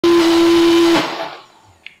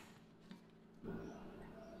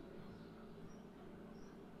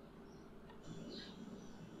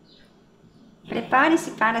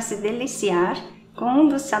Prepare-se para se deliciar com um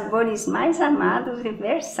dos sabores mais amados e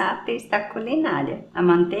versáteis da culinária, a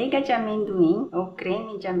manteiga de amendoim ou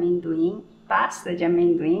creme de amendoim, pasta de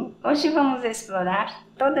amendoim. Hoje vamos explorar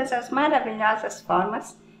todas as maravilhosas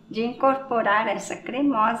formas de incorporar essa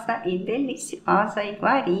cremosa e deliciosa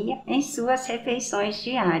iguaria em suas refeições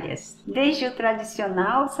diárias. Desde o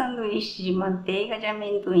tradicional sanduíche de manteiga de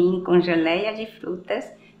amendoim com geleia de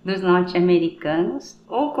frutas dos norte-americanos,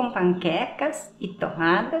 ou com panquecas e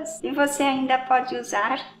torradas, e você ainda pode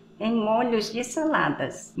usar em molhos de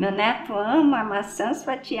saladas. Meu neto ama maçãs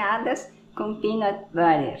fatiadas com peanut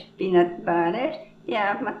butter e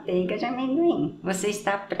a manteiga de amendoim. Você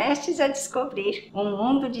está prestes a descobrir um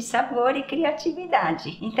mundo de sabor e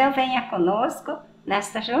criatividade. Então venha conosco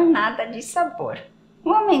nesta jornada de sabor.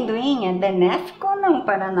 O amendoim é benéfico ou não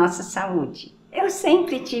para a nossa saúde? Eu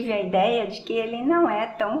sempre tive a ideia de que ele não é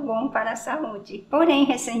tão bom para a saúde. Porém,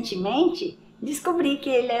 recentemente, descobri que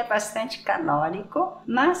ele é bastante calórico,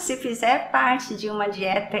 mas se fizer parte de uma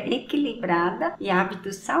dieta equilibrada e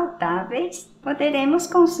hábitos saudáveis, poderemos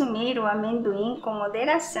consumir o amendoim com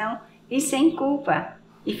moderação e sem culpa,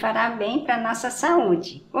 e fará bem para a nossa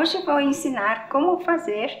saúde. Hoje vou ensinar como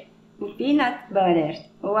fazer o peanut butter,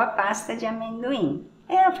 ou a pasta de amendoim.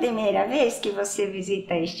 É a primeira vez que você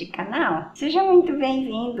visita este canal? Seja muito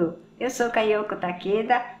bem-vindo! Eu sou Kayoko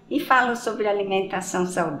Takeda e falo sobre alimentação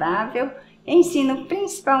saudável. Ensino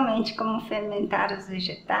principalmente como fermentar os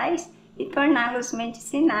vegetais e torná-los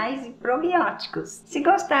medicinais e probióticos. Se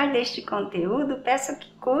gostar deste conteúdo, peço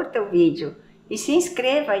que curta o vídeo e se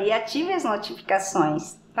inscreva e ative as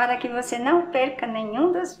notificações para que você não perca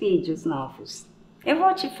nenhum dos vídeos novos. Eu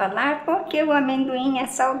vou te falar porque o amendoim é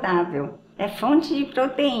saudável. É fonte de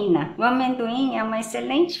proteína. O amendoim é uma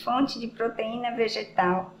excelente fonte de proteína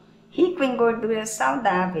vegetal, rico em gorduras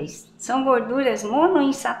saudáveis. São gorduras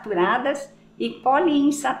monoinsaturadas e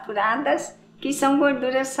poliinsaturadas, que são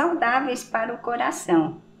gorduras saudáveis para o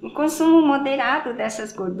coração. O consumo moderado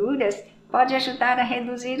dessas gorduras pode ajudar a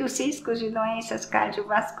reduzir os riscos de doenças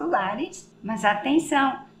cardiovasculares, mas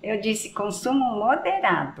atenção, eu disse consumo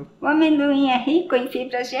moderado. O amendoim é rico em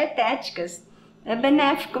fibras dietéticas. É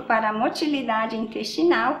benéfico para a motilidade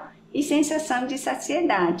intestinal e sensação de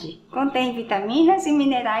saciedade. Contém vitaminas e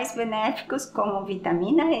minerais benéficos como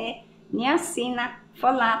vitamina E, niacina,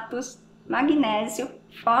 folatos, magnésio,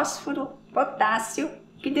 fósforo, potássio,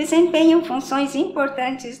 que desempenham funções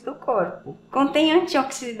importantes do corpo. Contém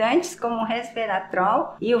antioxidantes como o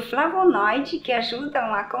resveratrol e o flavonoide, que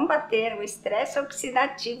ajudam a combater o estresse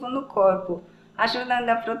oxidativo no corpo, ajudando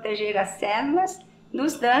a proteger as células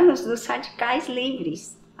dos danos dos radicais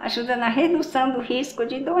livres. Ajuda na redução do risco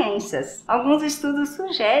de doenças. Alguns estudos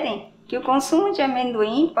sugerem que o consumo de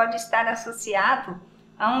amendoim pode estar associado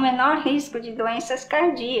a um menor risco de doenças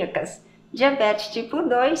cardíacas, diabetes tipo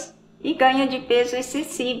 2 e ganho de peso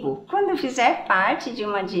excessivo, quando fizer parte de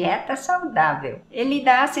uma dieta saudável. Ele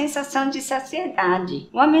dá a sensação de saciedade.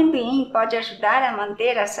 O amendoim pode ajudar a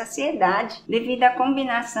manter a saciedade devido à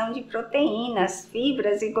combinação de proteínas,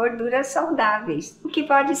 fibras e gorduras saudáveis, o que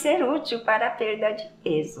pode ser útil para a perda de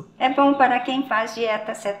peso. É bom para quem faz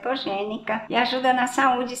dieta cetogênica e ajuda na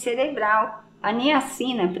saúde cerebral. A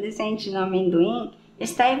niacina presente no amendoim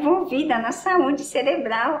está envolvida na saúde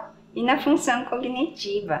cerebral e na função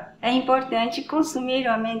cognitiva. É importante consumir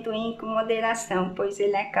o amendoim com moderação, pois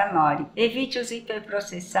ele é calórico. Evite os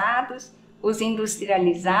hiperprocessados, os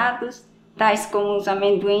industrializados, tais como os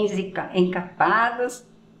amendoins encapados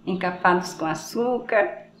com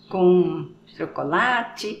açúcar, com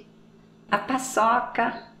chocolate, a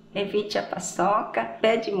paçoca. Evite a paçoca,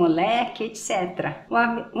 pé de moleque, etc.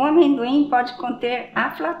 O amendoim pode conter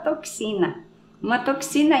aflatoxina, uma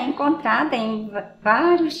toxina encontrada em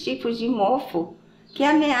vários tipos de mofo que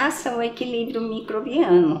ameaça o equilíbrio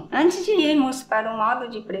microbiano. Antes de irmos para o modo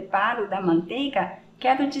de preparo da manteiga,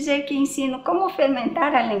 quero dizer que ensino como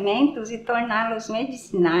fermentar alimentos e torná-los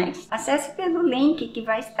medicinais. Acesse pelo link que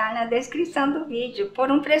vai estar na descrição do vídeo por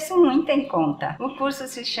um preço muito em conta. O curso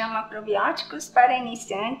se chama Probióticos para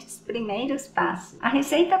Iniciantes, Primeiros Passos. A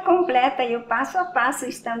receita completa e o passo a passo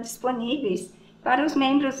estão disponíveis para os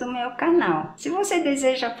membros do meu canal. Se você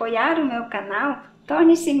deseja apoiar o meu canal,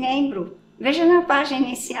 torne-se membro. Veja na página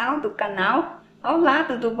inicial do canal, ao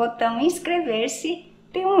lado do botão inscrever-se,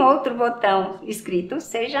 tem um outro botão escrito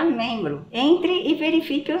Seja Membro. Entre e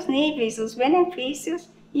verifique os níveis, os benefícios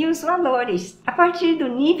e os valores. A partir do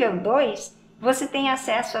nível 2, você tem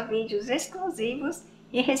acesso a vídeos exclusivos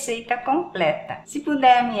e receita completa. Se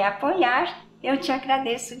puder me apoiar, eu te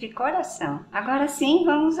agradeço de coração. Agora sim,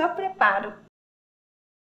 vamos ao preparo.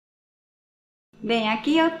 Bem,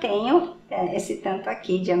 aqui eu tenho esse tanto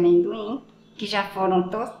aqui de amendoim, que já foram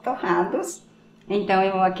torrados. Então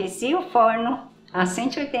eu aqueci o forno a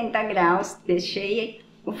 180 graus, deixei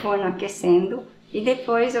o forno aquecendo e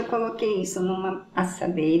depois eu coloquei isso numa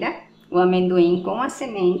assadeira, o amendoim com a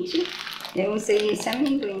semente. Eu usei esse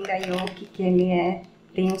amendoim Kayoko, que ele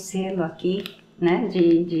tem um selo aqui, né,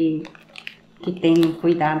 que tem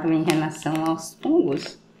cuidado em relação aos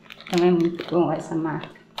fungos. Então é muito bom essa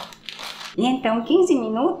marca. E então 15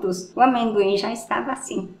 minutos o amendoim já estava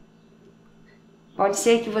assim. Pode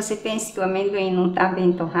ser que você pense que o amendoim não está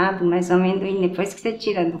bem torrado, mas o amendoim, depois que você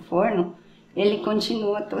tira do forno, ele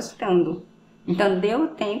continua tostando. Então, deu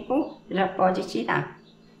tempo, já pode tirar.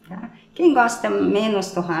 Tá? Quem gosta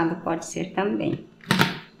menos torrado pode ser também.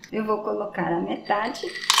 Eu vou colocar a metade.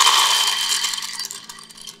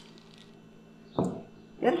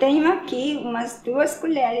 Eu tenho aqui umas 2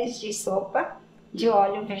 colheres de sopa de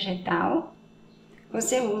óleo vegetal.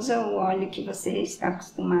 Você usa o óleo que você está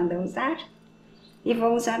acostumado a usar. E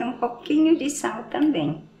vou usar um pouquinho de sal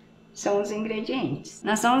também. São os ingredientes.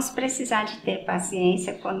 Nós vamos precisar de ter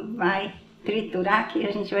paciência quando vai triturar, que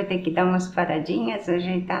a gente vai ter que dar umas paradinhas,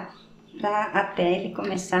 ajeitar, até ele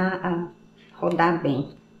começar a rodar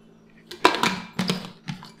bem.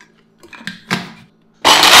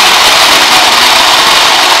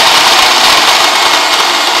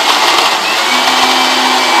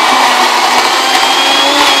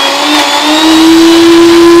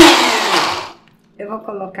 Vou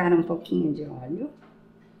colocar um pouquinho de óleo.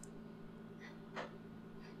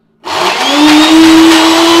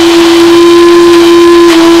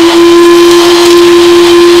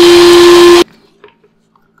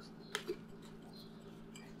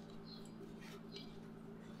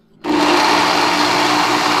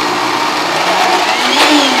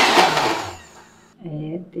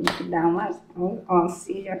 Tem que dar um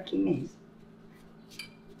auxílio aqui mesmo.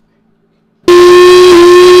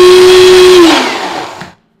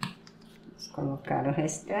 Colocar o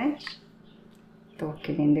restante. Tô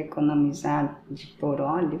querendo economizar de pôr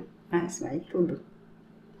óleo, mas vai tudo.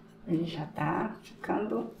 Ele já tá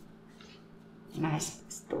ficando mais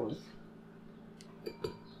gostoso.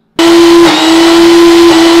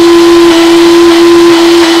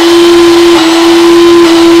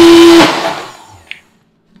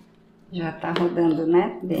 Já tá rodando,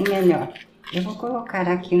 né? Bem melhor. Eu vou colocar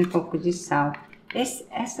aqui um pouco de sal.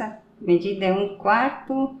 Essa medida é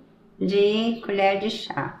 1/4 de colher de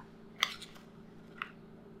chá.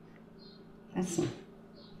 Assim,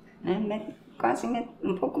 né? Quase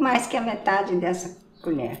um pouco mais que a metade dessa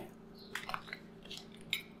colher.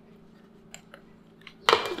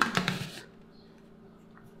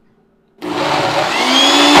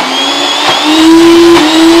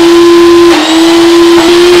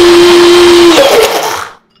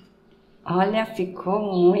 Olha,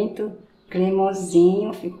 ficou muito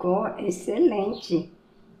cremosinho, ficou excelente.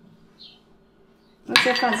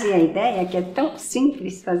 Você fazia ideia que é tão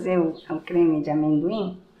simples fazer o creme de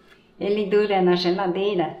amendoim? Ele dura na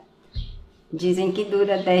geladeira, dizem que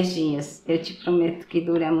dura 10 dias. Eu te prometo que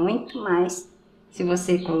dura muito mais se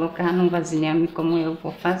você colocar num vasilhame como eu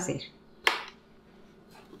vou fazer.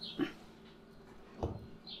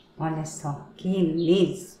 Olha só, que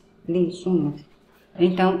lisinho.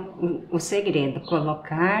 Então, o segredo,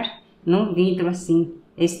 colocar num vidro assim,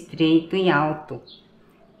 estreito e alto.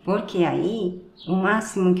 Porque aí, o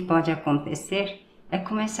máximo que pode acontecer é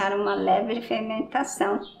começar uma leve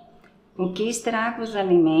fermentação. O que estraga os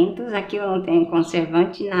alimentos, aqui eu não tenho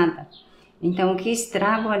conservante, nada. Então, o que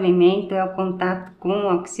estraga o alimento é o contato com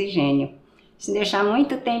o oxigênio. Se deixar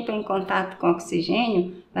muito tempo em contato com o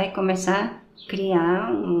oxigênio, vai começar a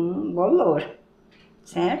criar um bolor,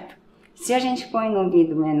 certo? Se a gente põe num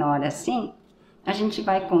vidro menor assim, a gente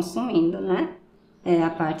vai consumindo, né? A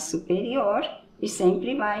parte superior e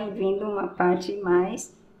sempre vai vindo uma parte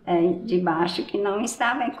mais de baixo que não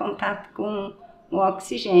estava em contato com o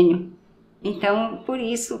oxigênio. Então, por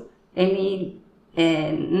isso, ele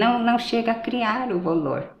não chega a criar o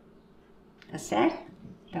bolor, tá certo?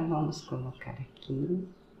 Então, vamos colocar aqui.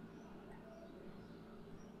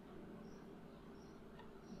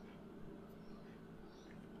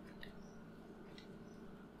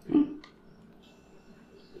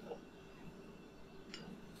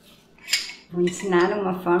 Vou ensinar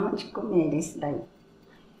uma forma de comer esse daí.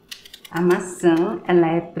 A maçã, ela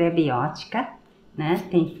é prebiótica, né?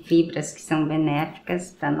 Tem fibras que são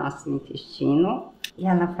benéficas para nosso intestino e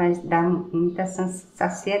ela dá muita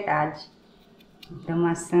saciedade. Então,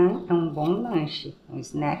 maçã é um bom lanche, um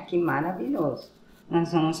snack maravilhoso.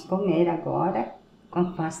 Nós vamos comer agora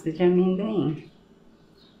com pasta de amendoim.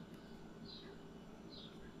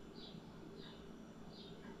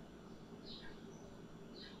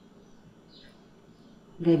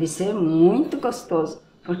 Deve ser muito gostoso,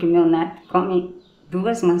 porque meu neto come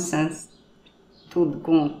 2 maçãs, tudo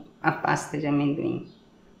com a pasta de amendoim.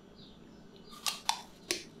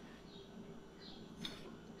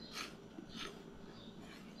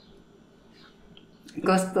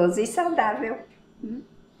 Gostoso e saudável.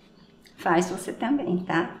 Faz você também,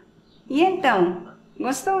 tá? E então,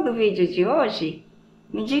 gostou do vídeo de hoje?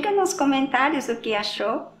 Me diga nos comentários o que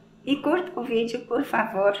achou e curta o vídeo, por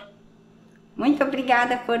favor. Muito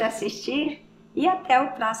obrigada por assistir e até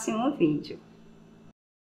o próximo vídeo.